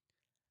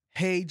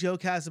Hey, Joe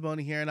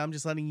Casabona here, and I'm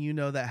just letting you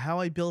know that How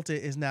I Built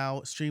It is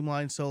now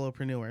Streamlined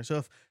Solopreneur. So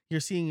if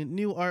you're seeing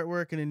new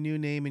artwork and a new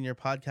name in your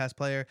podcast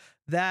player,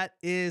 that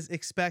is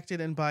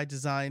expected and by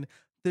design.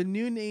 The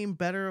new name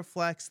better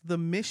reflects the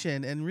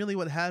mission and really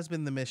what has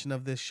been the mission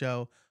of this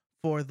show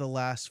for the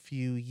last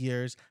few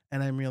years,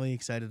 and I'm really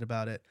excited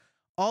about it.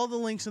 All the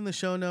links in the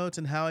show notes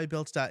and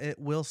howibuilt.it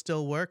will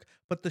still work,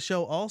 but the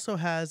show also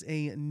has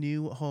a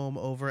new home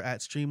over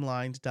at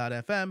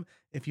streamlined.fm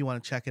if you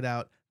want to check it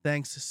out.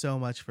 Thanks so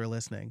much for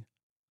listening.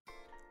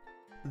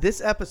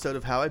 This episode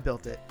of How I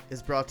Built It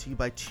is brought to you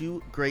by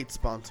two great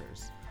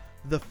sponsors.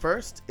 The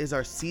first is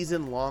our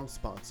season-long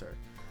sponsor.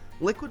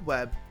 Liquid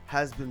Web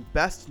has been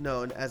best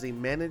known as a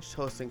managed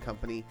hosting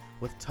company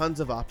with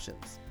tons of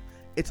options.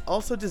 It's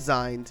also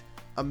designed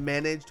a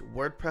managed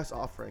WordPress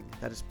offering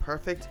that is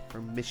perfect for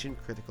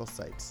mission-critical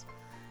sites.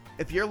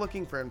 If you're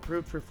looking for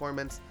improved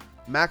performance,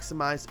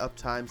 maximized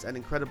uptimes, and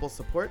incredible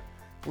support,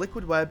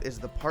 Liquid Web is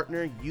the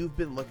partner you've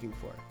been looking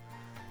for.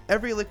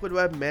 Every Liquid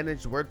Web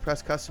managed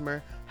WordPress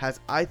customer has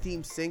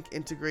iTheme Sync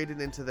integrated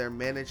into their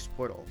managed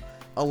portal,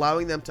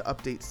 allowing them to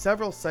update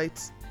several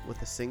sites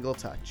with a single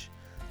touch.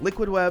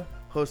 Liquid Web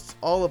hosts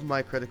all of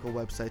my critical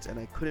websites, and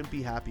I couldn't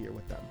be happier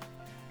with them.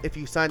 If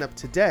you sign up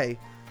today,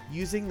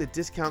 using the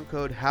discount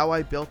code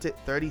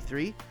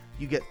HowIBuiltIt33,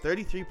 you get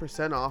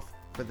 33% off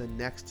for the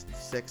next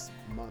 6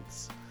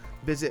 months.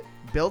 Visit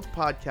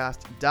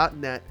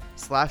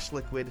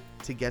buildpodcast.net/liquid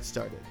to get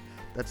started.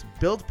 That's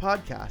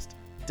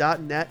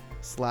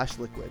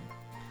buildpodcast.net/liquid.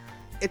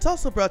 It's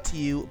also brought to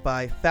you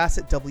by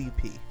Facet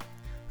WP.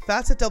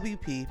 Facet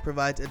WP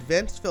provides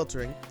advanced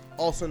filtering,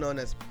 also known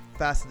as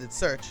faceted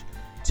search,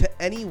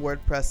 to any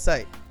WordPress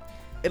site.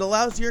 It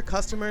allows your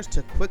customers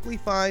to quickly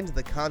find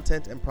the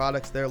content and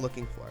products they're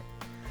looking for.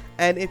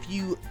 And if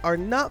you are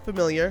not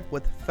familiar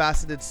with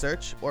faceted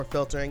search or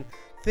filtering,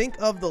 think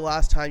of the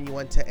last time you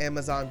went to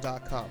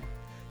Amazon.com.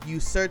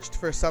 You searched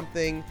for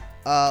something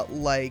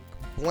like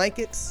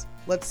blankets,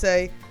 let's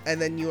say,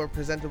 and then you are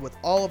presented with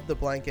all of the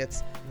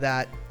blankets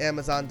that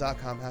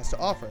Amazon.com has to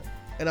offer.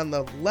 And on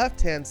the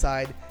left-hand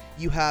side,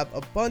 you have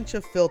a bunch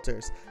of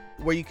filters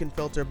where you can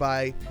filter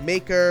by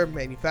maker,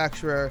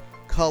 manufacturer,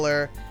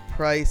 color,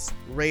 price,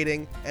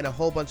 rating, and a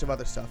whole bunch of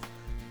other stuff.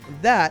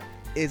 That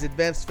is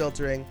advanced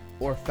filtering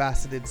or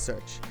faceted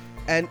search.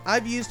 And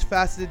I've used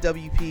faceted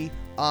WP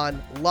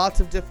on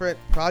lots of different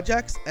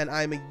projects, and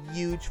I'm a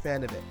huge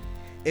fan of it.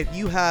 If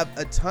you have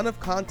a ton of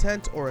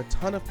content or a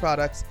ton of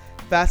products,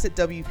 Facet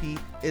WP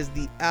is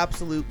the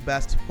absolute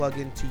best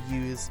plugin to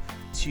use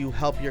to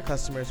help your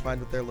customers find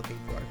what they're looking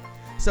for.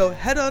 So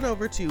head on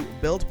over to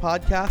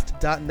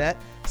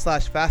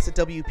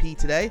buildpodcast.net/FacetWP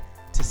today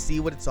to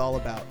see what it's all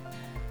about.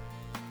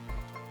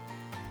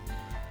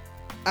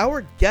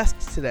 Our guest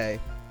today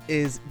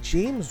is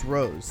James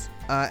Rose,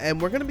 and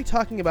we're going to be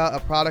talking about a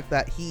product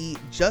that he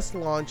just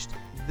launched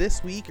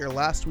this week or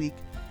last week.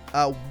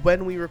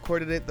 When we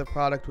recorded it, the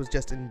product was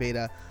just in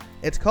beta.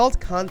 It's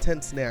called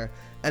Content Snare,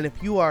 and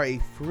if you are a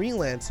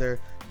freelancer,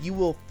 you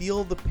will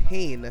feel the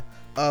pain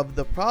of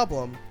the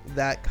problem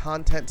that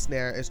Content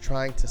Snare is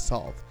trying to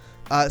solve.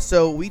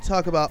 So we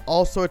talk about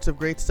all sorts of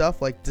great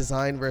stuff like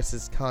design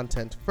versus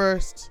content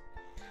first,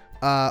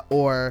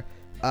 or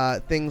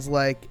things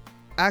like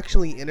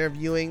actually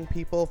interviewing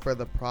people for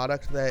the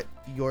product that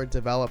you're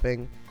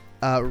developing,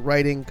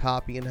 writing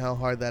copy and how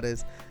hard that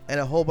is, and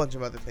a whole bunch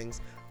of other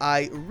things.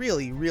 I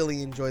really,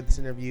 really enjoyed this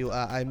interview.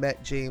 I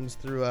met James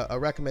through a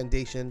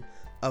recommendation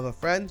of a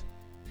friend,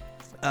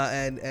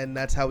 and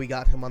that's how we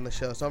got him on the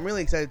show. So I'm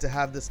really excited to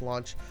have this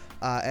launch,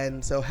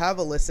 and so have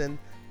a listen.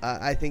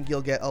 I think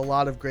you'll get a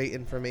lot of great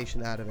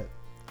information out of it.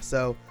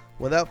 So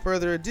without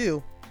further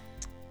ado,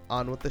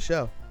 on with the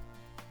show.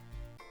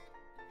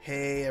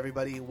 Hey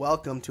everybody,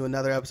 welcome to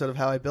another episode of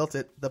How I Built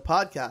It, the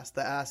podcast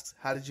that asks,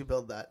 how did you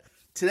build that?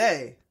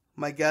 Today,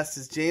 my guest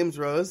is James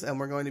Rose, and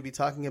we're going to be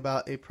talking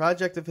about a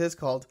project of his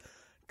called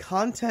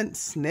Content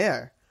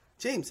Snare.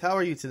 James, how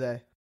are you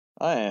today?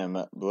 I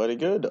am bloody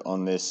good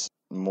on this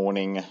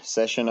morning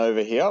session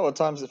over here. What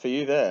time is it for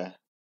you there?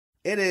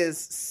 It is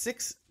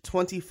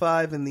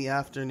 6:25 in the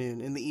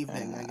afternoon, in the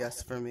evening, I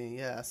guess, for me.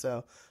 Yeah,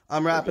 so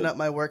I'm wrapping up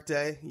my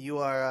workday. You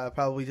are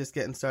probably just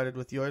getting started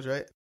with yours,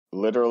 right?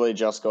 Literally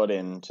just got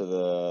into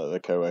the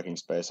co-working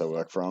space I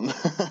work from.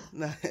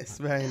 Nice,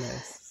 very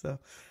nice. So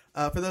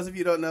for those of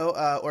you who don't know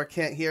or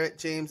can't hear it,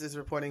 James is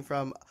reporting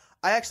from,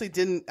 I actually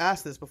didn't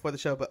ask this before the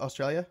show, but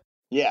Australia?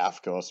 Yeah,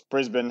 of course.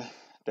 Brisbane,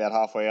 about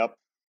halfway up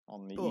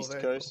on the east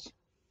coast.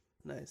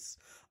 Cool. Nice.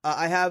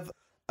 I have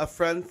a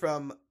friend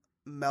from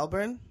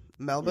Melbourne.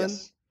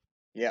 Yes.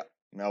 Yeah,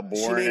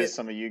 Melbourne, as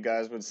some of you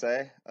guys would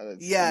say.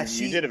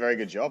 You did a very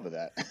good job of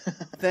that.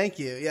 Thank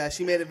you. Yeah,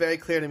 she made it very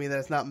clear to me that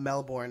it's not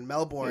Melbourne.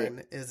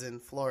 Melbourne is in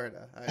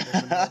Florida. I live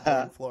in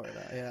Melbourne,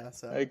 Florida. Yeah.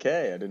 So.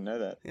 Okay, I didn't know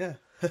that. Yeah.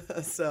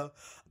 So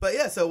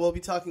we'll be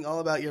talking all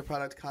about your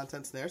product,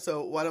 Content Snare.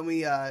 So why don't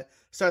we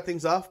start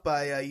things off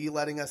by you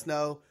letting us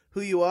know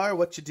who you are,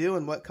 what you do,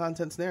 and what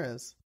Content Snare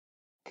is.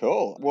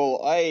 Cool.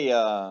 Well,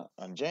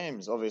 I'm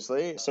James,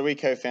 obviously. So we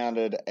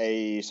co-founded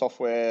a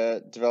software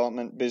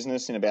development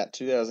business in about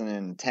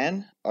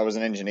 2010. I was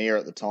an engineer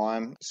at the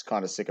time, just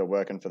kind of sick of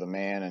working for the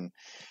man,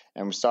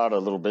 and we started a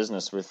little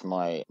business with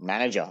my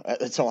manager at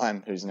the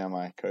time, who's now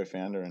my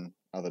co-founder and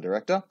other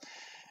director.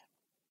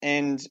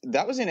 And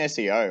that was in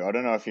SEO. I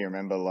don't know if you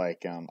remember,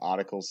 like,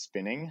 articles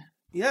spinning.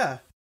 Yeah.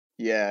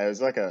 Yeah, it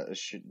was like a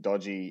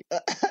dodgy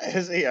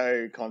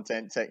SEO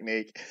content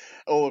technique.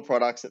 All the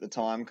products at the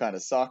time kind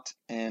of sucked,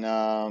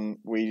 and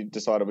we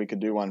decided we could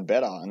do one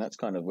better. And that's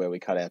kind of where we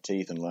cut our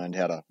teeth and learned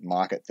how to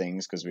market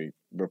things, because we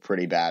were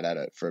pretty bad at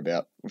it for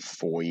about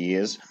 4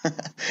 years.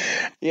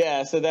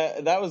 Yeah, so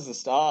that was the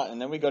start,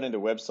 and then we got into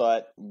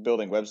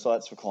building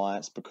websites for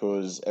clients,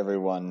 because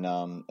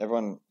everyone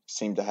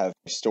seemed to have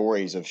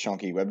stories of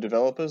shonky web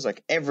developers.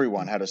 Like,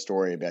 everyone had a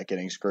story about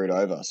getting screwed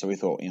over. So we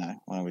thought,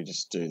 why don't we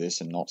just do this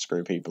and not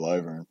screw people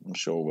over? And I'm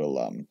sure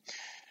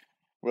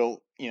we'll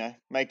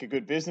make a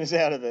good business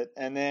out of it.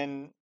 And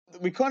then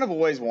we kind of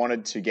always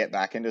wanted to get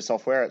back into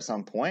software at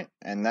some point.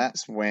 And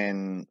that's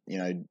when,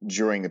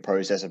 during the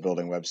process of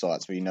building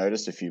websites, we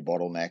noticed a few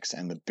bottlenecks.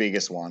 And the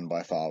biggest one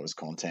by far was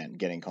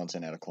getting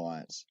content out of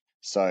clients.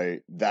 So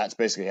that's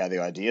basically how the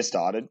idea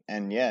started.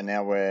 And yeah,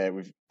 now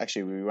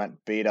we went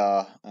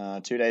beta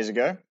 2 days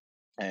ago,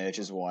 which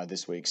is why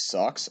this week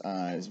sucks.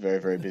 It's very,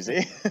 very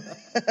busy.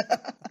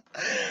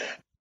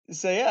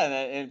 So yeah,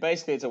 and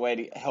basically it's a way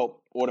to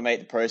help automate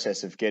the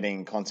process of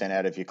getting content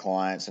out of your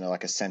clients, and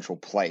like a central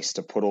place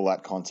to put all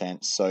that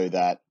content, so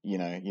that,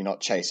 you're not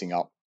chasing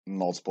up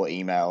multiple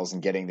emails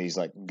and getting these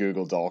like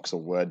Google Docs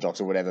or Word docs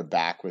or whatever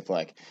back with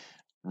like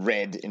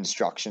red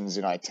instructions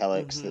in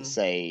italics that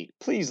say,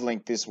 please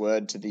link this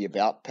word to the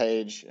about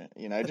page,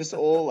 just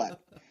all that.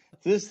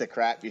 This is the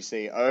crap you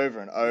see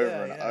over and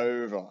over and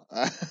over.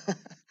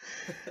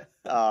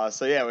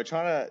 So yeah, we're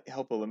trying to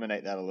help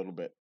eliminate that a little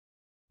bit.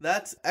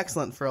 That's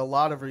excellent for a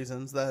lot of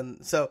reasons. Then,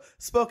 so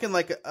spoken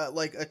like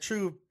a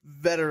true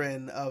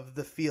veteran of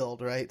the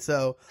field, right?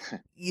 So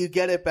you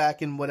get it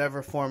back in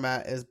whatever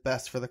format is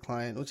best for the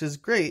client, which is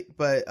great,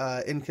 but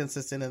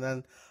inconsistent, and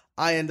then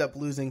I end up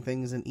losing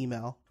things in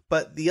email.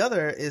 But the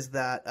other is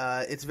that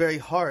it's very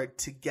hard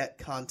to get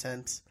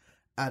content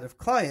out of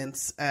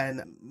clients,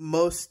 and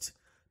most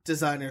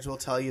designers will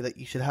tell you that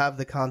you should have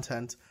the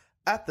content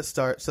at the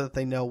start so that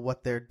they know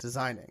what they're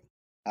designing.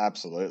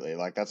 Absolutely.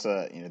 Like, that's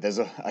there's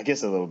I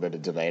guess a little bit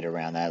of debate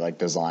around that, like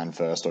design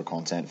first or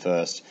content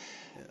first.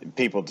 Yeah.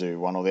 People do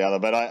one or the other,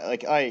 but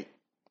I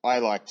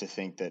like to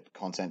think that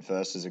content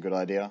first is a good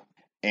idea.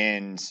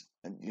 And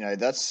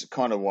that's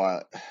kind of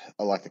why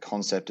I like the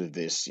concept of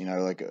this.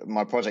 Like,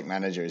 my project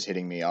manager is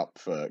hitting me up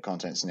for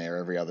Content Snare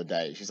every other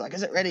day. She's like,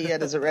 is it ready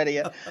yet? Is it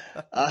ready yet?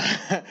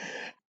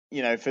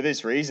 For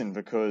this reason,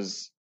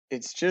 because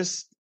it's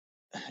just,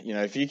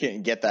 if you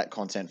can get that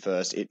content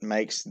first, it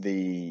makes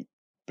the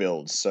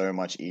build so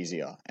much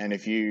easier. And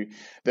if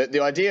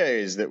the idea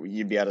is that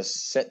you'd be able to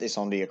set this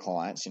onto your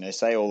clients,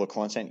 say all the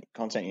content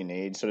you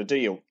need, sort of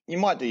you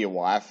might do your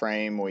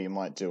wireframe, or you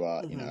might do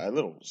a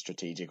little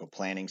strategic or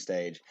planning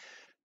stage,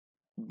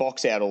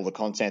 box out all the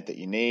content that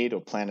you need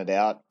or plan it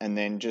out, and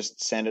then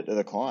just send it to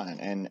the client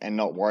and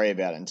not worry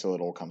about it until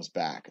it all comes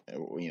back,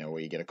 or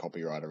you get a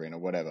copywriter in or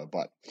whatever.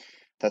 But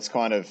that's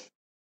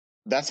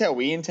how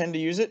we intend to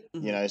use it,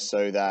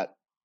 so that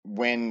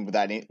when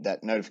that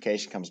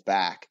notification comes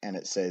back and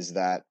it says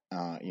that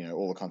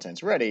all the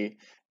content's ready,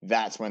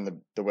 that's when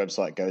the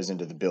website goes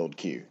into the build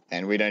queue.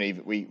 And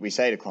we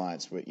say to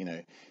clients,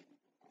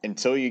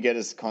 until you get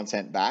us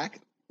content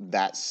back,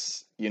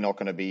 you're not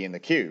going to be in the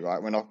queue,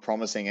 right? We're not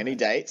promising any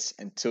dates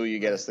until you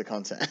get us the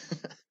content.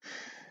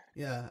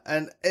 Yeah,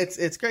 and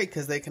it's great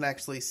because they can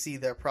actually see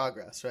their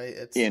progress, right?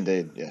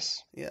 Indeed,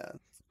 yes. Yeah,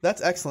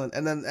 that's excellent.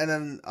 And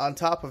then on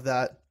top of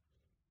that,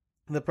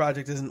 the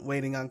project isn't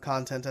waiting on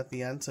content at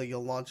the end, so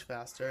you'll launch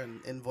faster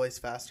and invoice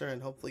faster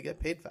and hopefully get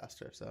paid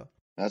faster. So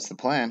that's the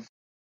plan.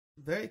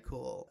 Very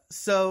cool.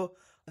 So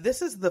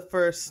this is the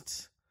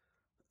first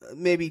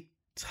maybe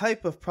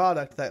type of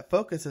product that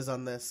focuses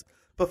on this.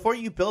 Before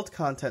you built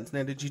Content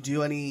Snare, did you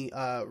do any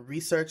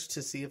research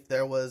to see if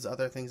there was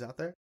other things out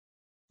there?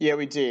 Yeah,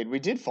 we did. We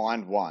did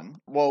find one.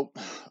 Well,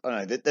 I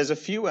don't know. There's a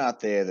few out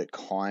there that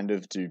kind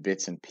of do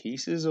bits and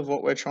pieces of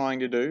what we're trying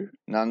to do.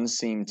 None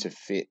seem to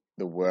fit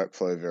the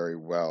workflow very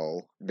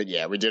well. But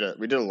yeah, we did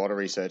a lot of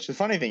research. The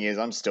funny thing is,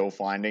 I'm still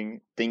finding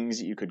things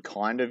that you could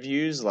kind of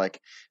use. Like,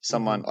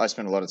 I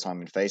spent a lot of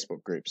time in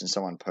Facebook groups, and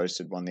someone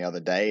posted one the other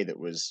day that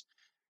was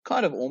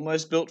kind of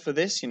almost built for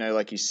this.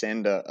 Like, you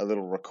send a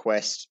little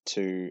request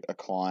to a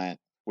client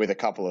with a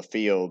couple of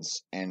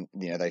fields, and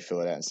they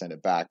fill it out and send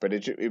it back. But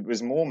it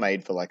was more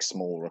made for like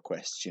small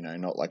requests,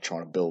 not like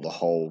trying to build a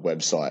whole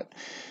website.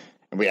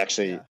 And we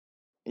actually,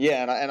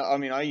 and I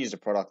mean, I used a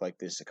product like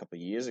this a couple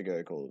of years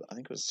ago called, I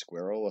think it was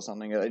Squirrel or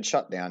something. It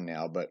shut down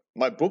now, but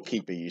my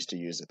bookkeeper used to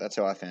use it. That's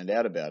how I found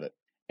out about it.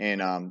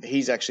 And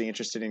he's actually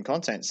interested in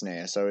Content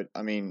Snare. So,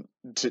 I mean,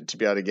 to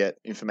be able to get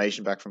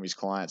information back from his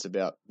clients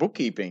about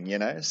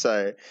bookkeeping,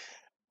 so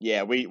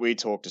Yeah, we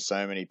talked to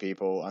so many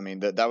people. I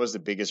mean, that was the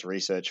biggest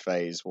research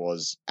phase,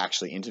 was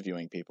actually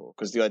interviewing people,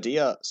 because the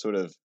idea sort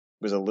of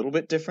was a little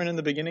bit different in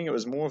the beginning. It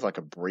was more of like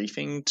a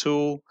briefing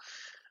tool,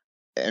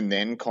 and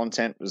then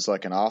content was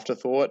like an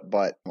afterthought.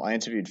 But I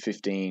interviewed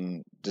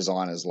 15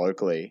 designers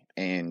locally,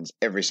 and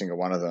every single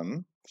one of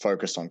them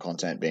focused on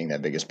content being their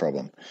biggest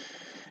problem.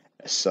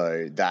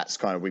 So that's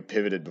kind of, we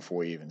pivoted before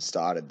we even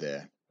started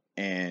there.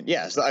 And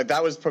yeah, so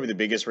that was probably the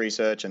biggest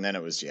research. And then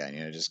it was,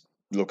 just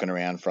looking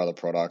around for other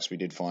products. We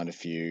did find a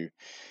few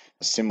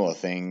similar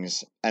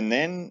things. And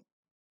then,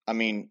 I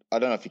mean, I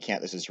don't know if you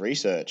count this as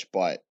research,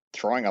 but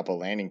throwing up a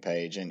landing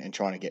page and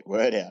trying to get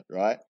word out,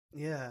 right?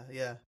 Yeah,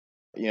 yeah.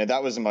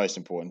 That was the most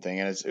important thing.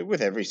 And it's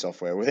with every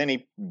software, with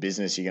any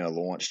business you're going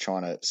to launch,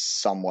 trying to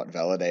somewhat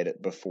validate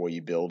it before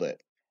you build it.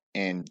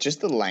 And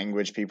just the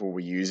language people were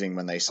using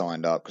when they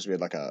signed up, because we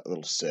had like a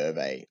little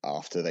survey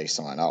after they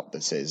sign up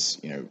that says,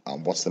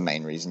 what's the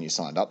main reason you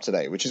signed up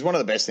today, which is one of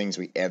the best things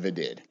we ever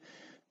did.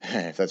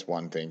 If that's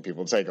one thing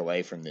people take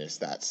away from this,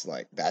 that's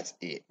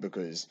it,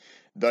 because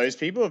those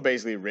people have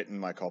basically written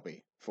my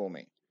copy for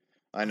me.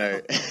 I know,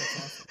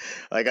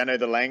 like, I know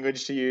the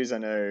language to use. I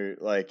know,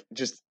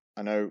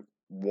 I know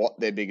what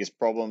their biggest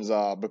problems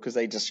are, because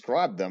they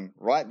describe them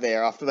right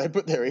there after they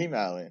put their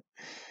email in.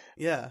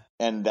 Yeah.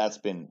 And that's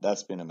been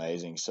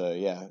amazing. So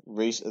yeah,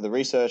 the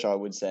research, I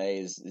would say,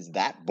 is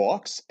that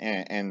box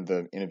and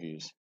the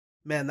interviews.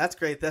 Man, that's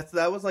great.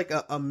 That was like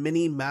a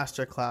mini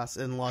masterclass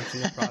in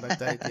launching a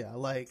product idea.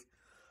 Like,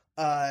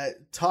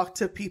 talk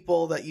to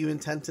people that you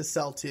intend to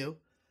sell to,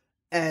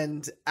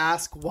 and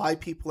ask why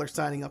people are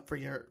signing up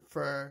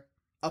for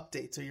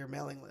updates or your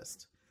mailing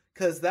list.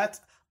 Because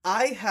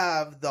I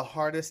have the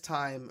hardest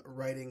time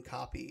writing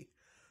copy.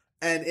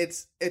 And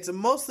it's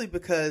mostly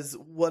because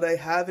what I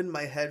have in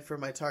my head for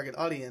my target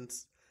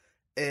audience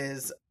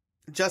is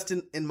just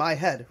in my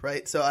head,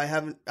 right? So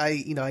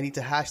I need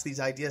to hash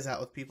these ideas out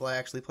with people I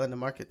actually plan to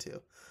market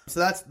to. So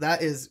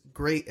that is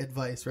great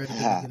advice right at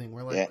the beginning.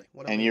 We're like,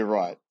 and you're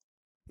right.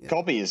 Yeah.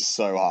 Copy is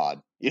so hard.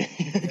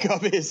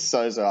 Copy is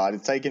so hard.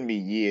 It's taken me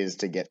years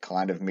to get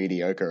kind of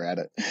mediocre at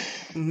it.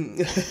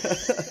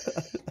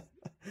 Mm-hmm.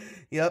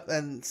 Yep,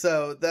 and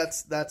so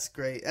that's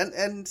great.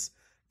 And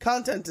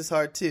content is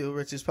hard too,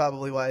 which is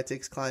probably why it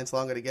takes clients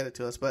longer to get it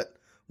to us. But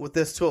with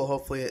this tool,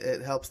 hopefully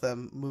it helps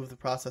them move the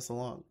process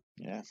along.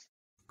 Yeah.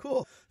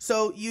 Cool.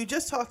 So you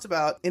just talked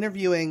about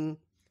interviewing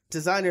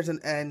designers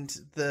and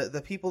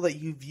the people that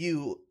you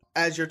view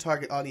as your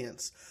target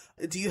audience.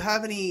 Do you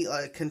have any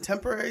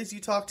contemporaries you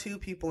talk to,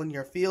 people in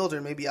your field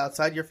or maybe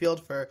outside your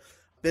field, for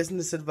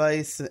business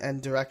advice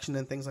and direction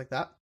and things like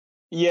that?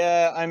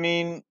 Yeah, I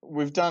mean,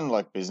 we've done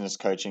like business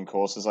coaching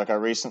courses. Like I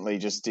recently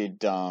just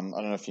did, I don't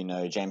know if you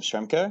know James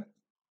Stremko.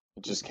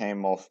 It just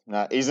came off.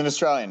 No, he's an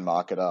Australian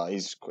marketer.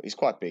 He's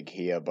quite big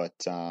here, but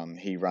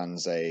he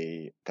runs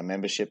a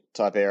membership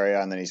type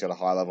area, and then he's got a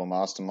high level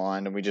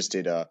mastermind. And we just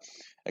did a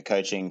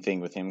coaching thing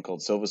with him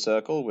called Silver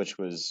Circle, which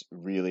was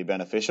really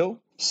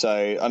beneficial.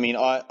 So, I mean,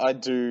 I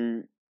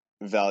do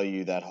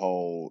value that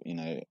whole,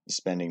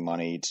 spending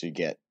money to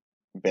get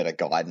better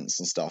guidance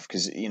and stuff,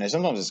 because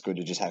sometimes it's good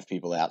to just have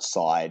people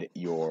outside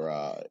your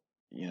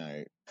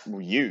outside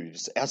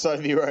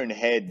of your own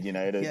head,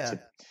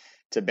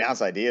 to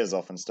bounce ideas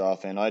off and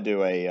stuff. And I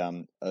do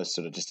a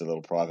sort of just a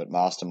little private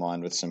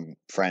mastermind with some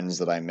friends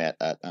that I met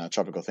at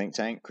Tropical Think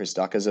Tank, Chris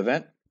Ducker's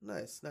event.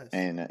 Nice.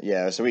 And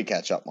so we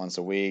catch up once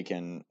a week,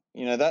 and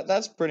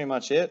that's pretty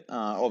much it.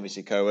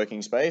 Obviously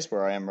co-working space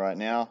where I am right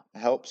now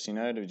helps,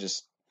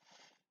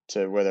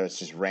 to whether it's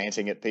just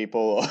ranting at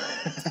people or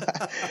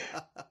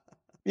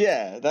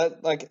yeah,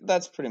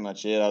 that's pretty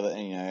much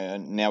it.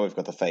 Now we've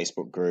got the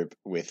Facebook group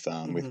with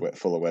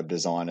full of web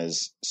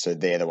designers, so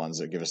they're the ones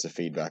that give us the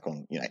feedback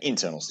on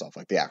internal stuff,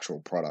 like the actual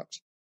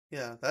product.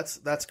 Yeah,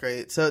 that's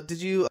great. So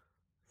did you,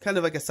 kind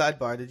of like a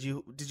sidebar, did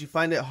you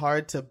find it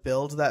hard to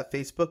build that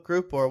Facebook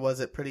group, or was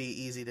it pretty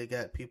easy to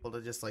get people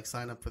to just like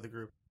sign up for the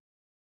group?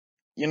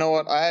 You know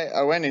what?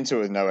 I went into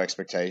it with no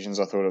expectations.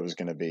 I thought it was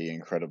going to be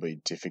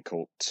incredibly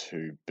difficult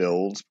to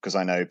build, because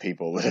I know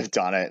people that have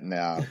done it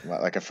now.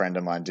 Like a friend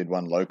of mine did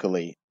one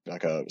locally,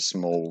 like a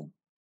small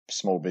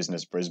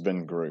business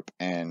Brisbane group,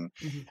 and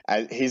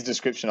his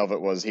description of it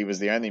was he was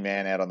the only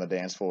man out on the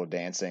dance floor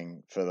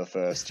dancing for the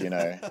first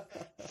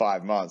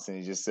 5 months, and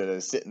he just sort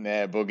of sitting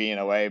there boogieing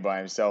away by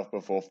himself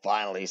before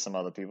finally some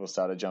other people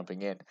started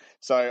jumping in.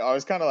 So I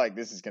was kind of like,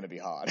 this is going to be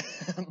hard.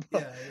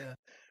 Yeah.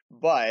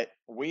 But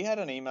we had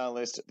an email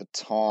list at the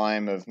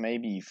time of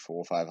maybe 400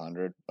 or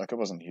 500. Like, it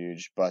wasn't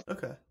huge, but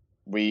okay.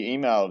 We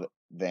emailed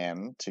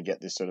them to get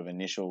this sort of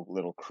initial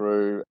little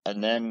crew,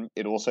 and then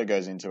it also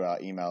goes into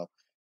our email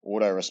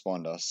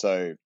autoresponder.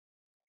 So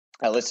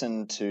I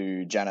listened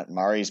to Janet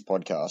Murray's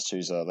podcast,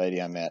 who's a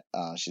lady I met.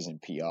 She's in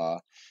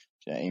PR,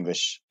 she's an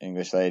English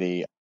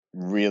lady,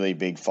 really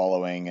big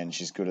following, and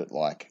she's good at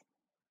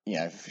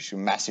she's a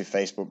massive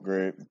Facebook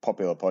group,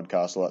 popular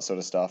podcast, all that sort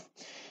of stuff.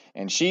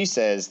 And she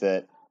says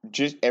that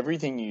just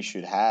everything you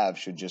should have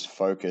should just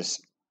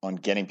focus on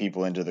getting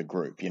people into the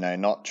group,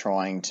 not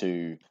trying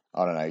to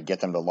I don't know, get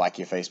them to like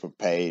your Facebook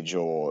page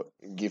or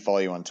follow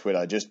you on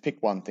Twitter. Just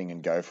pick one thing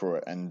and go for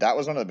it. And that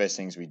was one of the best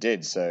things we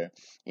did. So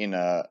in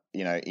a,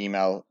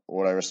 email,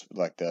 whatever,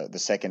 like the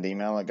second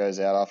email that goes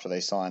out after they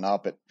sign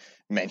up, it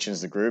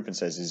mentions the group and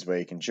says this is where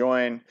you can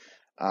join.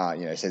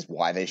 It says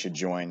why they should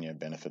join,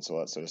 benefits, all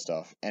that sort of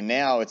stuff. And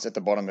now it's at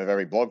the bottom of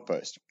every blog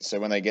post. So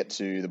when they get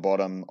to the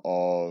bottom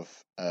of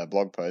a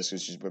blog post,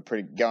 which is we're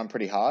going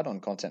pretty hard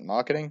on content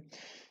marketing,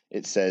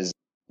 it says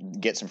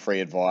get some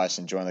free advice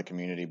and join the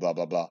community, blah,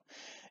 blah, blah.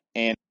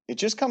 And it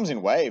just comes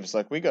in waves.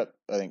 Like we got,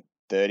 I think,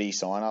 30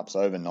 signups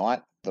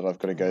overnight that I've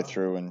got to go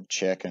through and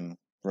check and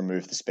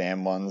remove the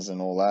spam ones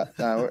and all that.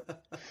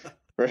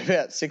 We're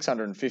about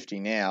 650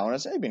 now, and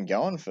it's only been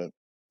going for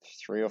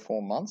 3 or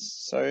 4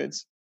 months. So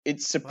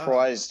it's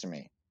surprised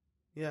me.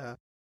 Yeah.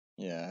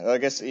 Yeah. I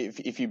guess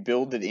if you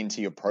build it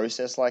into your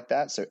process like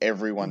that, so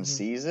everyone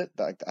sees it,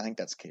 I think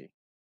that's key.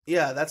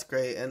 Yeah, that's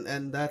great.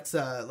 And that's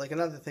like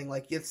another thing,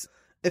 like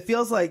it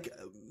feels like,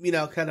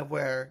 kind of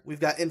where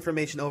we've got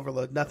information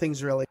overload.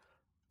 Nothing's really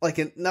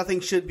nothing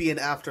should be an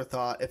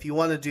afterthought. If you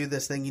want to do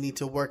this thing, you need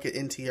to work it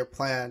into your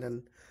plan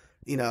and,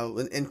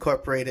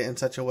 incorporate it in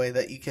such a way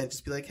that you can't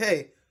just be like,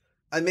 hey,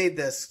 I made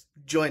this,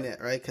 join it,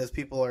 right? Because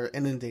people are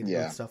inundated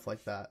with stuff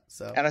like that.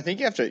 So, and I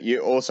think you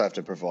also have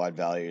to provide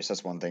value. So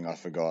that's one thing I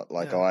forgot.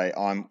 Like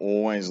I'm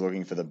always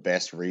looking for the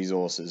best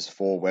resources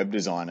for web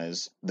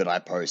designers that I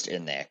post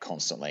in there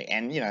constantly.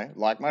 And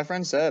like my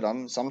friend said,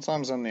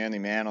 sometimes I'm the only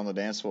man on the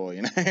dance floor,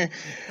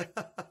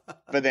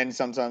 But then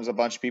sometimes a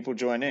bunch of people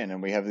join in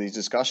and we have these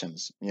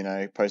discussions,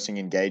 posting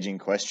engaging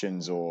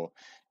questions or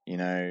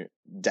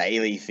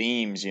daily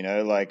themes,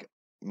 like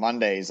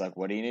Mondays, like,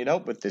 what do you need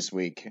help with this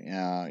week?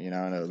 And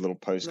a little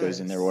post goes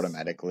in there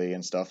automatically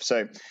and stuff.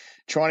 So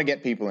trying to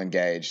get people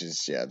engaged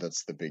is,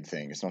 that's the big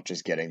thing. It's not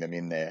just getting them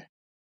in there.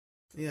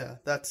 Yeah,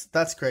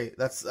 that's great.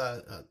 That's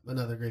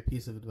another great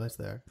piece of advice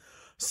there.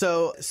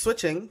 So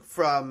switching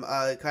from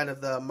kind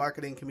of the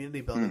marketing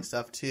community building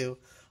stuff to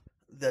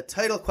the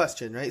title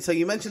question, right? So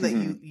you mentioned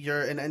that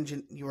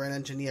you were an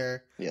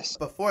engineer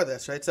before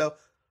this, right? So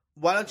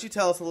why don't you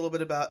tell us a little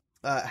bit about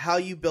how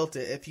you built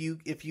it?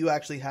 If you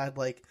actually had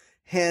like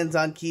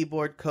hands-on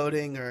keyboard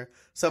coding or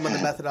some of the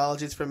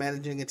methodologies for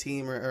managing a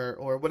team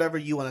or whatever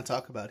you want to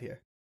talk about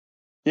here.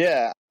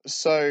 Yeah.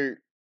 So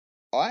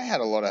I had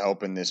a lot of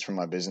help in this from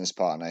my business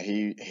partner.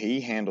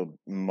 He handled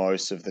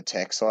most of the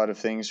tech side of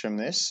things from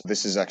this.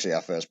 This is actually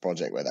our first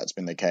project where that's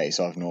been the case.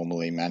 I've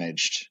normally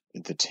managed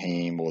the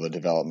team or the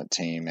development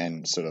team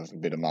and sort of a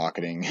bit of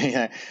marketing.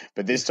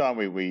 But this time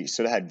we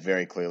sort of had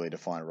very clearly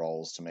defined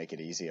roles to make it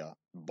easier.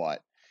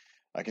 But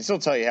I can still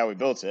tell you how we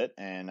built it.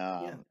 And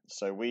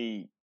so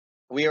we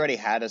already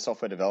had a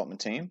software development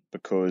team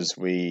because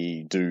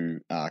we do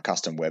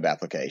custom web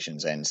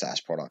applications and SaaS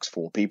products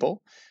for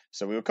people.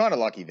 So we were kind of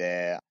lucky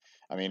there.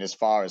 I mean, as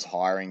far as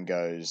hiring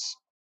goes,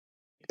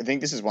 I think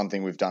this is one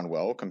thing we've done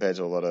well compared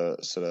to a lot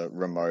of sort of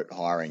remote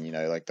hiring,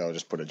 like they'll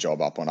just put a job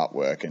up on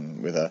Upwork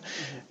and with a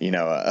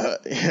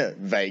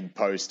vague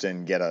post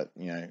and get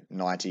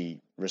 90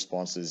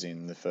 responses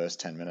in the first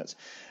 10 minutes,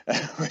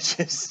 which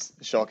is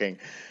shocking.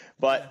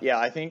 But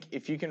I think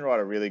if you can write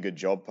a really good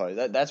job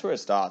post, that's where it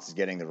starts, is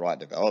getting the right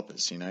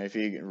developers. If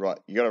you got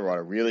to write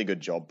a really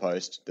good job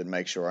post that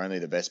makes sure only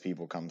the best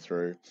people come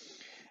through.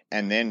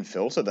 And then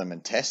filter them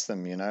and test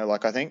them,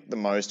 Like I think the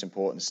most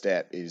important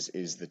step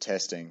is the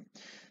testing.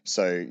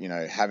 So,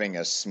 having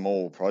a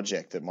small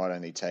project that might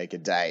only take a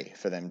day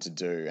for them to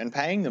do and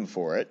paying them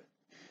for it,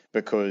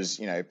 because,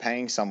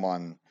 paying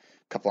someone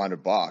a couple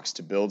 $100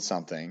 to build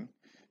something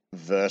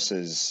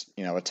versus,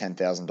 a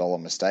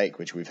 $10,000 mistake,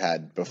 which we've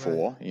had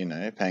before,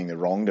 paying the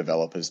wrong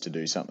developers to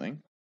do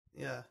something.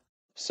 Yeah.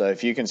 So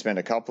if you can spend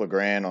a couple of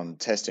grand on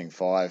testing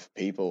 5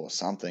 people or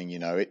something,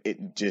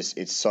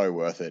 it's so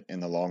worth it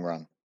in the long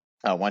run.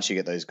 Once you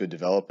get those good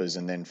developers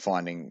and then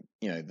finding,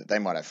 that they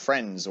might have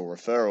friends or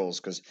referrals,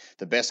 because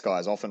the best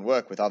guys often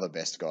work with other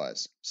best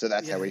guys. So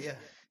that's how we,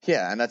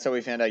 and that's how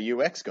we found our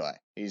UX guy.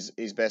 He's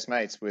best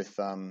mates with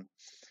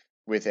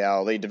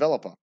our lead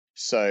developer.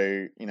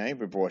 So, we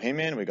brought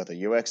him in, we got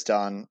the UX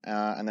done,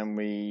 and then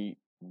we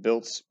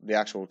built the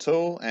actual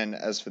tool. And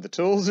as for the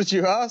tools that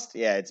you asked,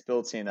 it's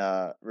built in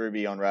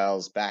Ruby on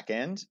Rails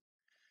backend,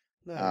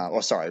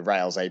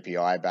 Rails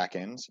API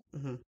backend.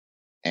 Mm-hmm.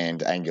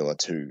 And Angular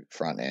 2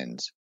 front end.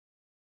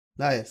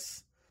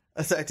 Nice.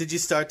 So did you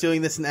start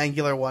doing this in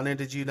Angular 1, or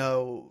did you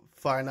know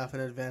far enough in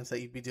advance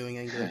that you'd be doing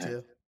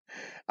Angular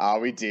 2?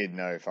 We did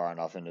know far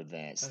enough in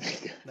advance,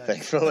 okay,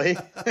 thankfully.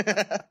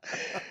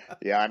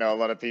 I know a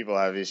lot of people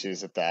have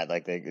issues with that.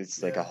 Like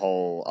it's like a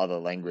whole other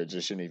language.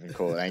 I shouldn't even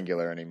call it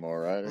Angular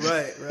anymore, right?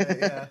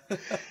 Right,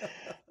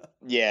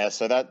 yeah.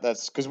 So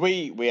that's because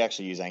we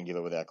actually use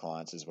Angular with our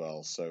clients as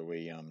well. So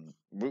we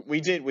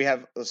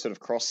have a sort of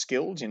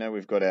cross-skilled,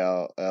 we've got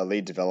our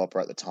lead developer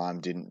at the time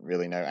didn't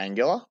really know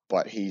Angular,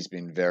 but he's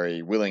been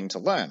very willing to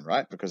learn,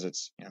 right? Because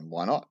it's,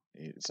 why not?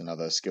 It's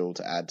another skill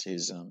to add to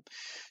his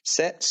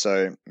set.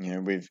 So,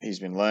 he's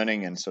been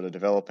learning and sort of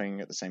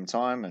developing at the same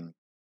time. And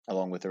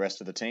along with the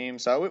rest of the team.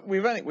 So we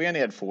only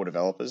had 4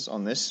 developers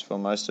on this for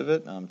most of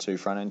it, 2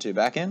 front end, 2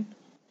 back end.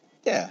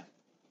 Yeah,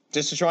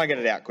 just to try and get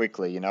it out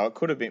quickly. It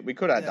could have been, we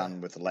could have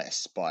done with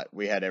less, but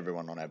we had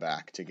everyone on our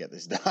back to get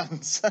this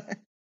done. So.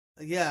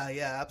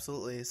 Yeah,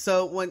 absolutely.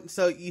 So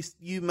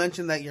you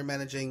mentioned that you're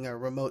managing a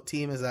remote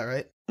team, is that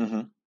right?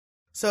 Mm-hmm.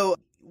 So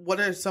what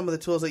are some of the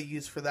tools that you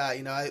use for that?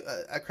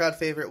 At Crowd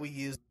Favorite we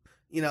use,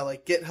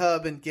 like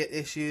GitHub and Git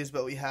issues,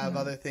 but we have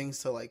other things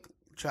to like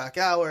track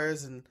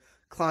hours and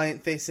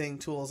client-facing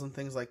tools and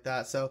things like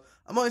that. So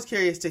I'm always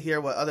curious to hear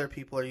what other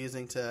people are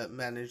using to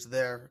manage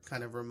their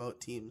kind of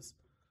remote teams.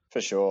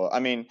 For sure.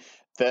 I mean,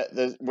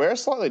 we're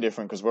slightly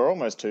different because we're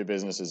almost 2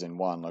 businesses in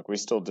one. Like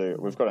we've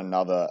got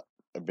another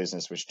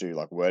business which do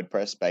like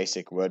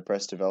basic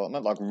WordPress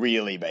development, like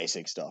really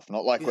basic stuff,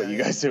 not like what you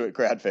guys do at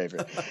Crowd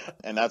Favorite.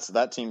 And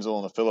that team's all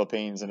in the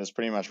Philippines, and it's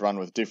pretty much run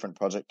with different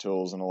project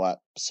tools and all that.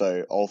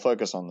 So I'll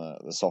focus on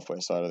the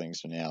software side of things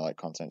for now, like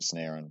Content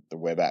Snare and the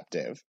web app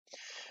dev.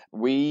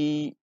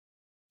 We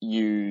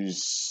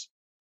use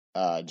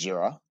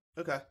Jira.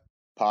 Okay.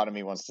 Part of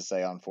me wants to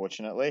say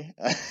unfortunately,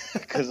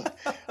 because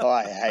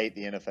I hate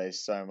the interface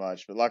so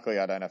much. But luckily,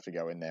 I don't have to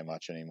go in there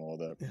much anymore.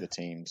 The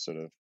team sort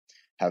of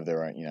have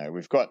their own.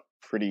 We've got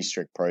pretty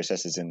strict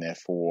processes in there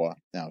for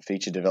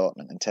feature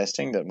development and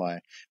testing that my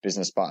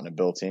business partner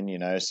built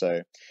in.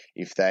 So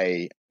if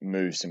they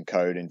move some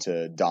code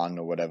into done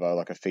or whatever,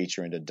 like a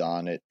feature into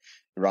done, it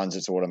runs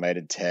its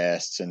automated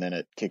tests, and then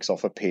it kicks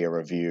off a peer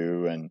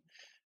review, and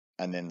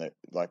then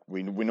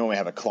we normally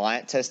have a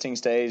client testing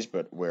stage,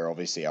 but we're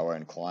obviously our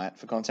own client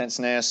for Content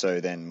Snare.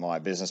 So then my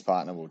business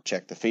partner will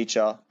check the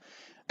feature,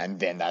 and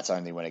then that's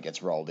only when it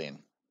gets rolled in.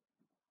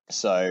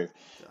 So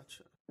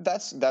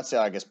Gotcha. that's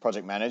our, I guess,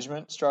 project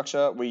management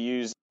structure. We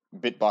use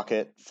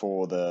Bitbucket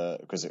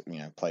because it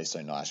plays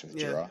so nice with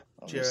Jira,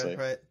 obviously. Jira,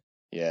 right?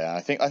 Yeah, I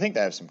think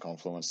they have some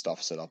Confluence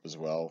stuff set up as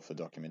well for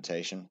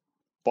documentation.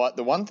 But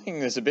the one thing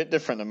that's a bit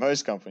different than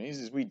most companies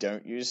is we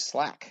don't use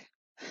Slack.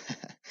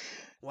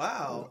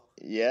 Wow.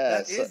 Yeah,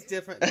 that is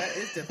different. That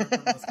is different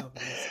from most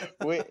companies.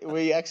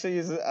 we actually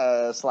use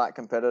a Slack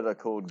competitor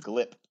called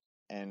Glip,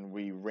 and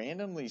we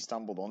randomly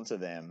stumbled onto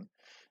them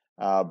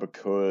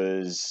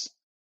because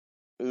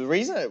the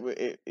reason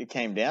it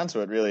came down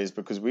to it really is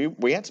because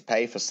we had to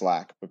pay for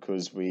Slack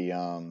because we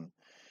had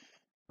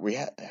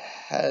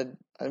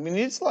I mean,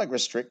 it's like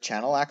restrict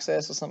channel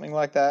access or something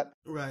like that,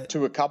 right,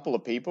 to a couple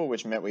of people,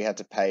 which meant we had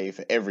to pay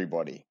for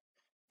everybody.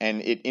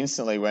 And it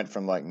instantly went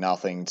from like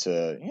nothing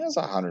to, it was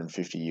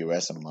 150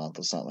 US a month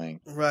or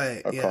something,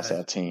 right, across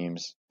our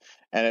teams.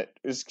 And it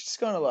was just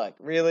kind of like,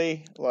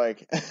 really?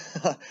 Like,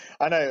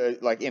 I know,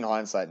 like in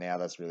hindsight now,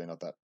 that's really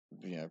not that,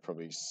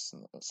 probably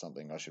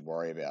something I should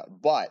worry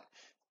about. But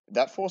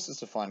that forced us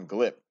to find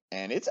Glip.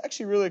 And it's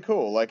actually really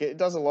cool. Like, it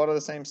does a lot of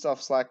the same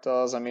stuff Slack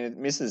does. I mean, it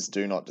misses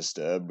Do Not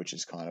Disturb, which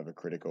is kind of a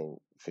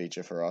critical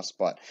feature for us.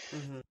 But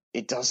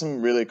it does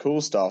some really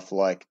cool stuff,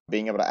 like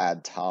being able to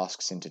add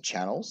tasks into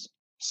channels.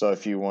 So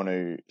if you want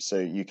to,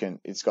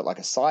 it's got like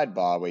a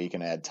sidebar where you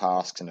can add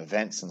tasks and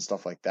events and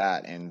stuff like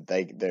that, and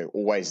they're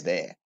always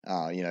there.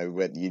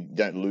 Where you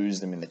don't lose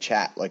them in the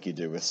chat like you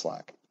do with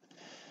Slack.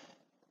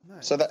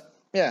 Nice. So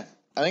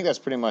I think that's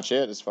pretty much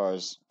it as far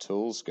as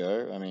tools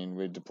go. I mean,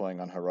 we're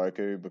deploying on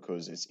Heroku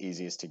because it's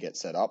easiest to get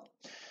set up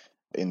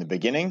in the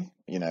beginning,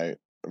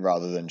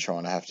 rather than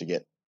trying to have to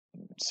get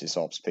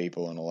sysops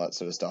people and all that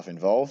sort of stuff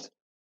involved.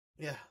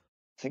 Yeah,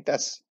 I think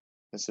that's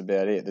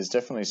about it. There's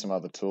definitely some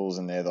other tools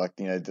in there, like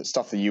the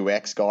stuff the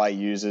UX guy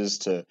uses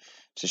to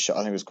show. I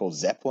think it was called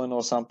Zeppelin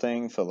or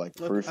something for like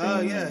proofing.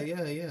 Oh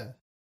yeah.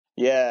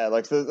 Yeah,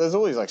 like there's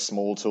all these like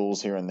small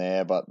tools here and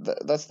there, but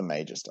that's the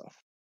major stuff.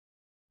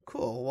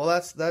 Cool. Well,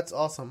 that's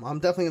awesome. I'm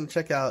definitely gonna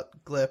check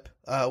out Glip,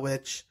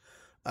 which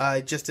I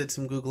just did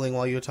some googling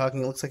while you were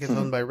talking. It looks like it's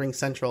owned by Ring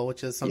Central,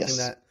 which is something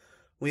that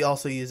we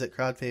also use at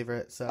Crowd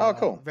Favorite. So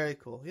cool, very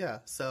cool. Yeah.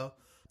 So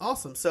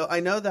awesome. So I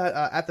know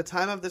that at the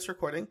time of this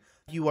recording,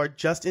 you are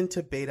just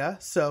into beta.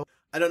 So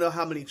I don't know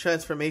how many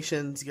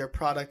transformations your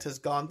product has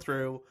gone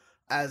through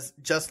as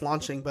just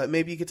launching, but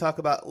maybe you could talk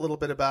a little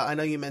bit about, I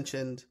know you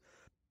mentioned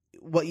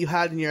what you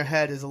had in your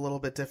head is a little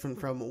bit different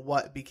from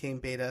what became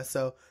beta.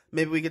 So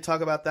maybe we could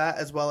talk about that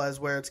as well as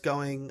where it's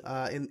going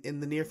in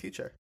the near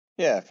future.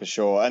 Yeah, for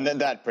sure. And then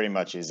that pretty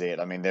much is it.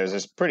 I mean, there's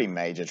this pretty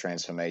major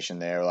transformation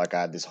there. Like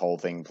I had this whole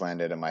thing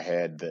planned out in my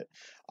head that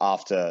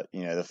after,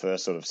 the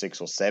first sort of 6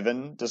 or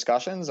 7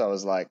 discussions, I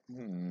was like,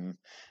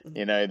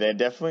 they're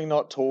definitely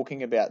not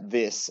talking about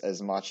this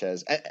as much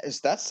as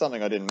that's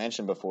something I didn't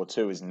mention before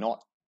too, is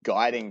not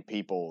guiding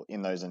people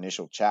in those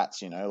initial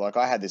chats. Like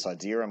I had this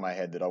idea in my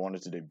head that I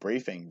wanted to do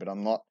briefing, but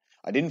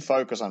I didn't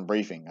focus on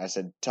briefing. I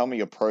said, tell me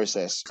your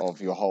process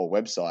of your whole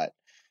website.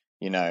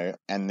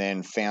 And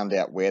then found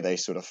out where they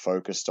sort of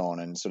focused on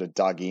and sort of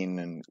dug in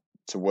and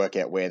to work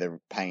out where the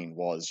pain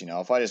was.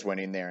 If I just went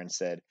in there and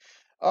said,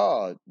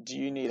 oh, do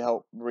you need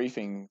help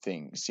briefing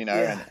things?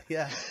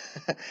 Yeah.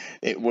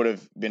 It would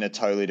have been a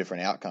totally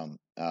different outcome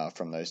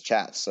from those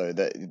chats. So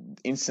that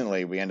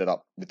instantly we ended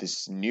up with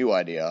this new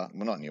idea,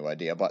 well, not new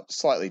idea, but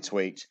slightly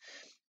tweaked,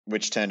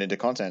 which turned into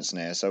Content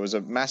Snare. So it was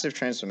a massive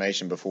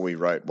transformation before we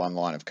wrote one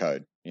line of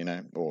code,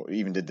 or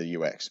even did the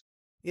UX.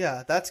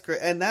 Yeah, that's great.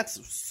 And that's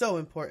so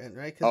important,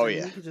 right? Because Oh, I mean,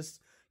 yeah. you could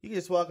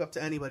just walk up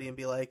to anybody and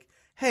be like,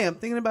 "Hey, I'm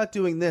thinking about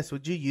doing this.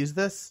 Would you use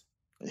this?"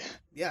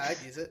 Yeah,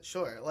 I'd use it.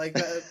 Sure. Like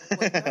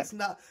that's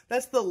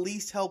the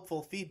least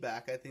helpful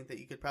feedback I think that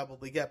you could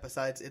probably get,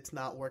 besides it's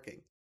not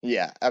working.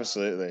 Yeah,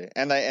 absolutely.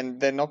 And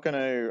they're not going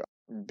to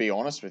be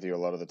honest with you a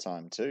lot of the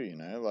time too,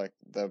 like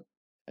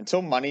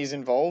until money's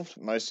involved,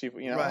 most people,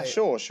 "Oh, Right.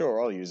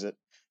 sure, I'll use it."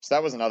 So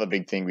that was another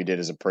big thing we did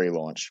as a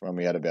pre-launch when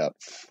we had about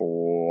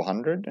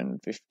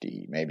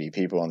 450 maybe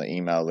people on the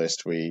email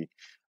list. We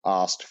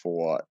asked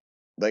for,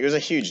 like, it was a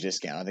huge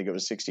discount. I think it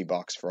was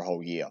 $60 for a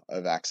whole year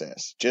of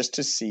access, just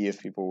to see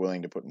if people were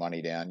willing to put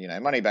money down,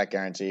 money back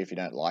guarantee if you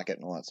don't like it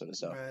and all that sort of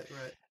stuff. Right.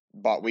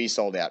 But we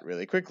sold out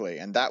really quickly,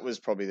 and that was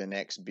probably the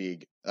next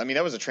big, I mean,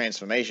 that was a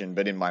transformation,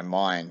 but in my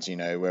mind,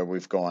 where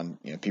we've gone,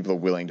 people are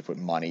willing to put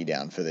money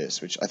down for this,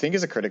 which I think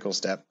is a critical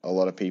step a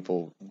lot of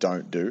people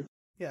don't do.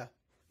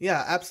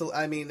 Yeah, absolutely.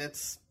 I mean,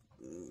 it's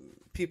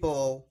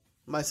people,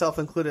 myself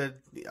included,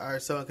 are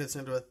so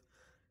concerned with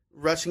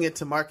rushing it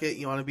to market.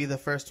 You want to be the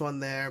first one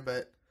there,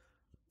 but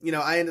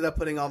I ended up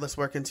putting all this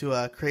work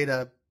into create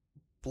a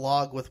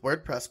blog with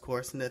WordPress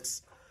course, and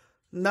it's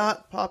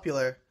not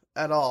popular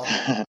at all.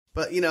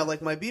 But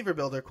like my Beaver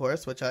Builder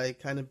course, which I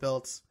kind of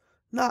built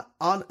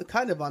on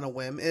a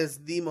whim, is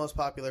the most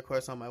popular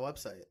course on my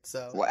website.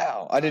 So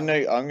wow, I didn't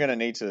know. I'm going to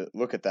need to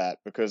look at that,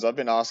 because I've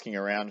been asking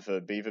around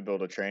for Beaver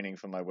Builder training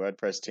for my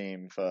WordPress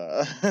team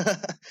for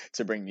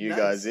to bring you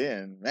guys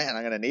in. Man,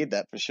 I'm going to need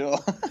that for sure.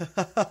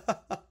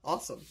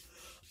 Awesome.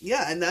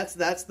 Yeah, and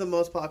that's the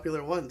most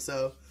popular one.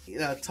 So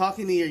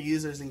talking to your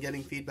users and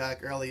getting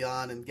feedback early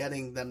on and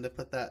getting them to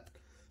put that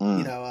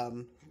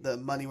the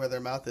money where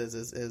their mouth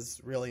is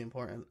really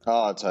important.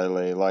 Oh,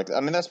 totally. Like, I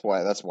mean, that's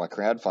why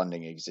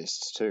crowdfunding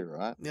exists too,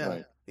 right? Yeah.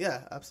 Like,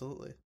 yeah,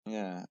 absolutely.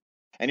 Yeah.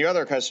 And your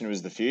other question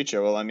was the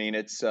future. Well, I mean,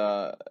 it's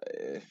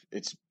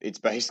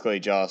basically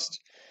just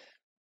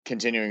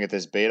continuing with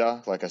this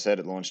beta. Like I said,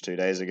 it launched 2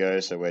 days ago,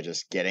 so we're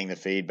just getting the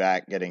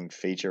feedback, getting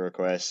feature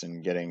requests,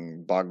 and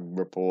getting bug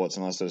reports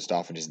and all that sort of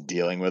stuff, and just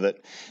dealing with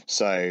it.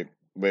 So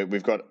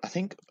we've got, I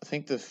think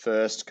the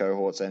first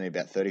cohort's only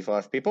about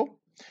 35 people,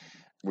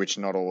 which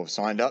not all have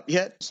signed up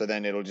yet. So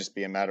then it'll just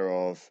be a matter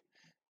of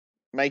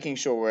making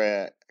sure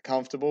we're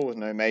comfortable with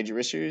no major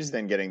issues,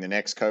 then getting the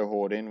next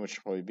cohort in, which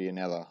will probably be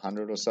another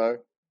 100 or so,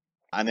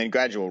 and then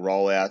gradual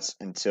rollouts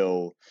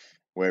until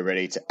we're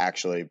ready to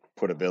actually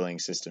put a billing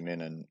system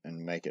in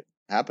and make it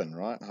happen,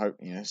 right? Hope,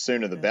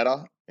 sooner the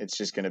better. It's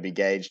just going to be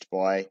gauged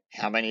by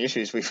how many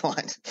issues we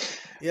find.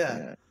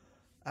 Yeah.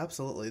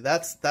 Absolutely.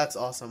 That's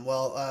awesome.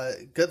 Well,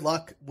 good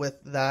luck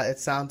with that. It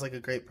sounds like a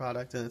great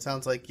product, and it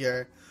sounds like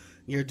you're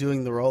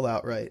doing the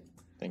rollout right.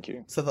 Thank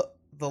you. So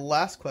the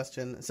last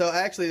question. So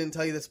I actually didn't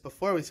tell you this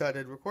before we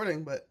started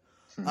recording, but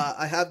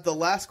I had the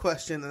last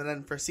question, and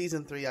then for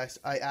season 3,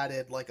 I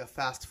added like a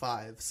fast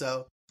 5.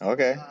 So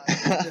okay,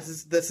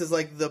 this is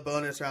like the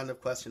bonus round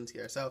of questions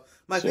here. So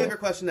my favorite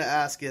question to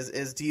ask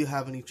is do you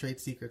have any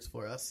trade secrets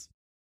for us?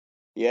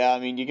 Yeah, I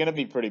mean, you're going to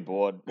be pretty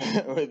bored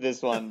with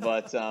this one,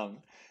 but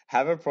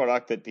have a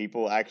product that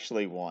people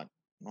actually want.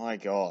 My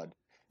God,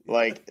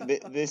 like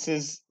this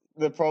is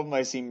the problem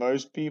I see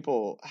most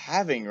people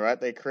having, right?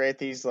 They create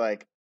these,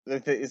 like,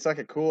 it's like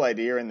a cool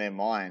idea in their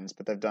minds,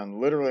 but they've done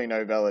literally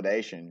no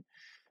validation.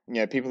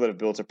 People that have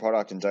built a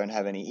product and don't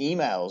have any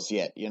emails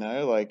yet,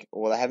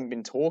 or they haven't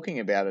been talking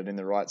about it in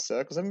the right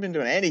circles, haven't been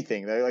doing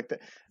anything. They right.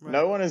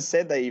 No one has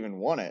said they even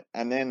want it.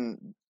 And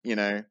then,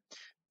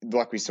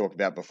 like we talked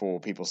about before,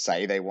 people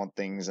say they want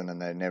things and then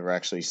they never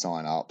actually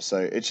sign up. So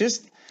it's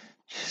just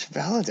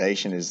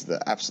validation is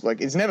the absolute,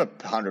 like, it's never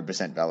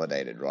 100%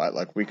 validated, right?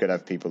 Like, we could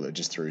have people that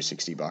just threw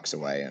 $60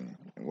 away and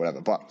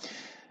whatever,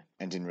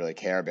 and didn't really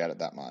care about it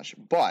that much.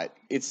 But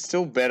it's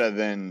still better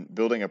than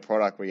building a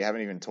product where you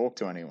haven't even talked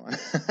to anyone.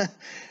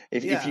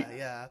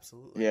 Yeah,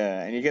 absolutely.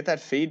 Yeah, and you get that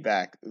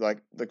feedback.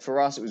 Like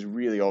for us, it was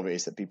really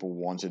obvious that people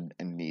wanted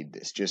and need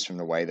this just from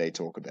the way they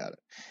talk about it.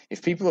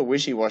 If people are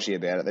wishy-washy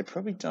about it, they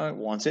probably don't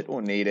want it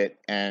or need it,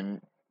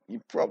 and you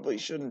probably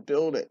shouldn't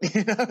build it.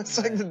 It's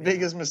like the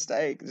biggest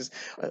mistake.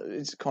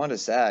 It's kind of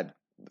sad.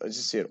 I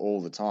just see it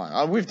all the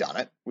time. We've done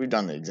it. We've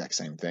done the exact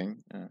same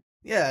thing.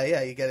 Yeah,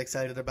 you get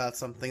excited about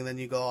something, then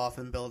you go off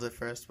and build it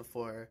first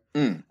before.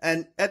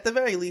 And at the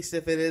very least,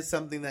 if it is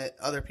something that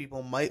other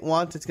people might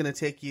want, it's going to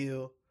take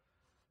you...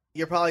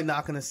 You're probably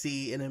not going to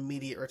see an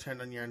immediate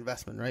return on your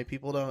investment, right?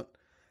 People don't...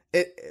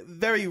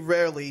 Very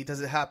rarely does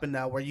it happen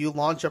now where you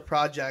launch a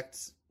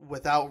project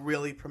without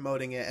really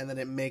promoting it, and then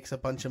it makes a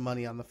bunch of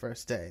money on the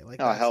first day. Like,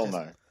 oh, hell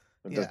no.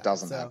 It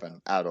doesn't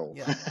happen at all.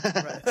 Yeah,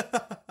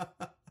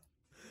 right.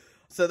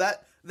 So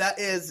that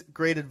is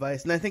great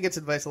advice, and I think it's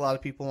advice a lot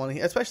of people want to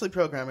hear, especially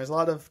programmers. A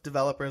lot of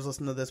developers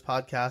listen to this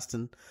podcast,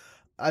 and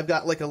I've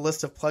got like a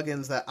list of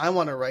plugins that I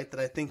want to write that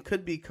I think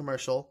could be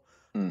commercial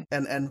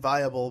and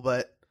viable,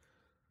 but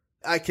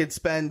I could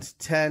spend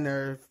 10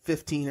 or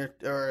 15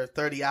 or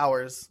 30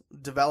 hours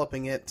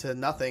developing it to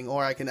nothing,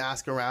 or I can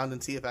ask around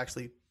and see if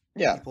actually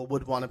Yeah. people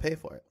would want to pay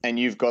for it. And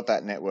you've got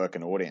that network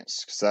and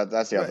audience. So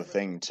that's the other Right.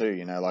 thing too,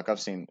 you know, like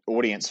I've seen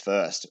audience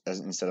first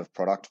instead of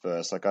product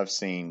first. Like I've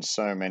seen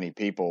so many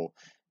people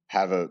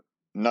have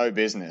no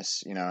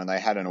business, you know, and they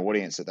had an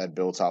audience that they'd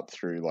built up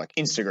through like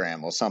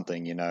Instagram or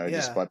something, you know,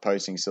 just Yeah. by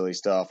posting silly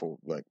stuff or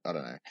like, I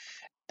don't know.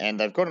 And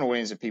they've got an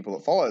audience of people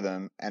that follow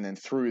them. And then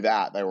through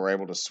that, they were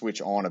able to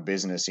switch on a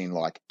business in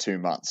like 2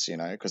 months, you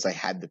know, because they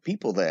had the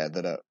people there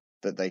that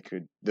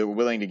were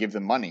willing to give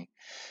them money.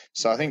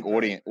 So I think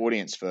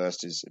audience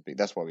first is big.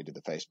 That's why we did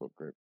the Facebook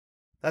group.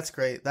 That's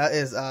great.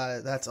 That's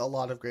a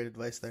lot of great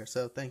advice there.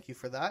 So thank you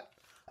for that.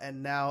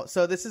 And now,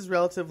 so this is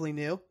relatively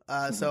new.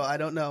 So I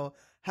don't know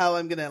how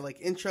I'm gonna like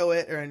intro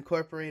it or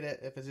incorporate it,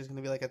 if it's just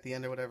gonna be like at the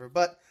end or whatever.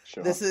 But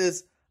Sure.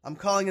 I'm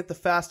calling it the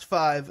Fast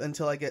Five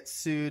until I get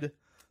sued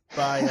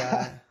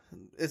by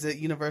is it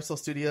Universal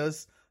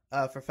Studios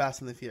for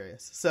Fast and the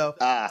Furious. So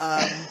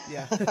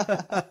yeah.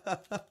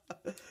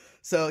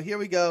 So here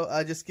we go.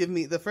 Just give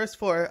me the first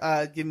four.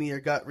 Give me your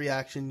gut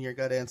reaction, your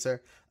gut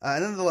answer,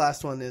 and then the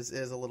last one is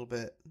a little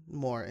bit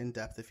more in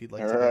depth if you'd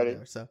like to go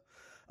there. So,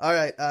 all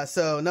right.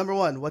 So number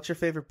one, what's your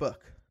favorite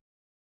book?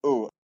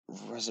 Oh,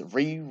 was it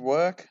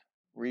Rework?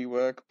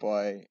 Rework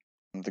by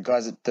the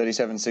guys at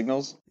 37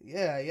 Signals.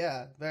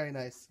 Yeah, very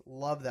nice.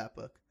 Love that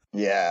book.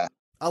 Yeah,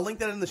 I'll link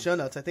that in the show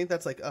notes. I think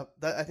that's like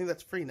I think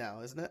that's free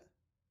now, isn't it?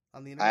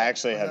 On the internet. I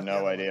actually have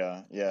no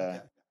idea. Yeah.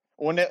 Okay.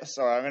 Well,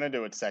 sorry, I'm going to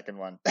do a second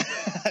one. Go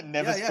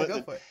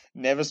for it.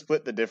 Never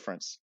split the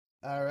difference.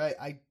 All right,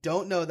 I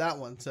don't know that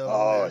one.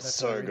 So it's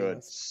so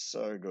good,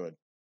 so good.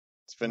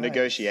 It's for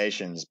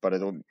negotiations, but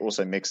it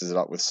also mixes it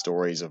up with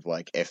stories of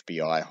like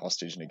FBI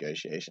hostage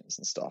negotiations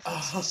and stuff.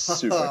 It's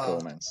super cool,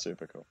 man.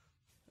 Super cool.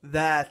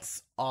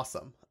 That's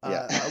awesome.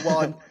 Yeah. Well,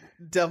 I'm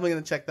definitely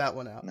going to check that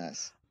one out.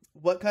 Nice.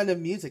 What kind of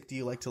music do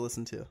you like to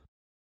listen to?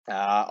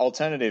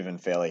 Alternative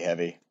and fairly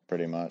heavy,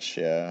 pretty much.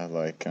 Yeah,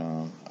 like I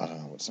don't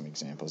know what some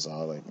examples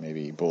are. Like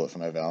maybe Bullet for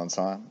No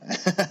Valentine,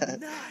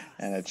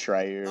 and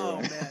Atreyu.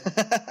 Oh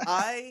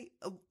man,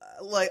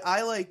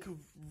 I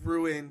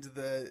ruined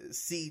the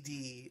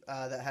CD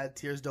that had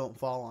 "Tears Don't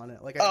Fall" on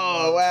it. Like,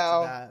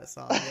 wow, that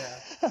song.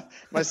 Yeah,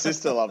 my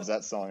sister loves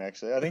that song.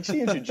 Actually, I think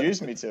she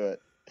introduced me to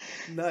it.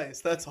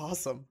 Nice, that's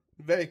awesome.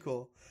 Very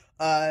cool.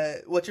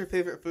 What's your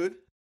favorite food?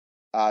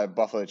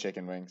 Buffalo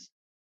chicken wings.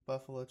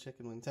 Buffalo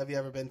chicken wings. Have you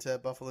ever been to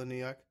Buffalo, New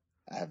York?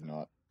 I have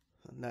not.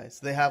 Nice.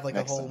 They have like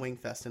a whole wing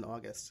fest in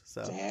August.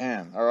 So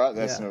damn. All right.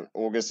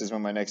 August is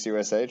when my next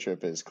USA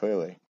trip is.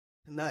 Clearly.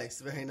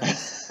 Nice. Very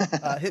nice.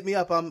 Hit me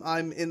up.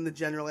 I'm in the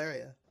general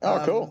area.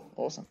 Oh, cool.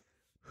 Awesome.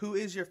 Who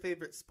is your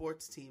favorite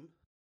sports team?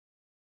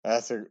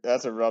 That's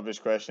a rubbish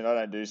question. I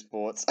don't do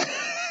sports.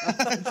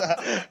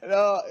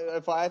 No,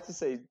 if I had to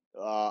say,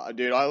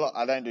 dude,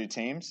 I don't do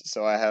teams.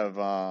 So I have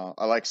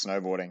I like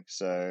snowboarding.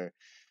 So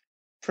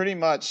pretty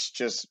much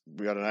just,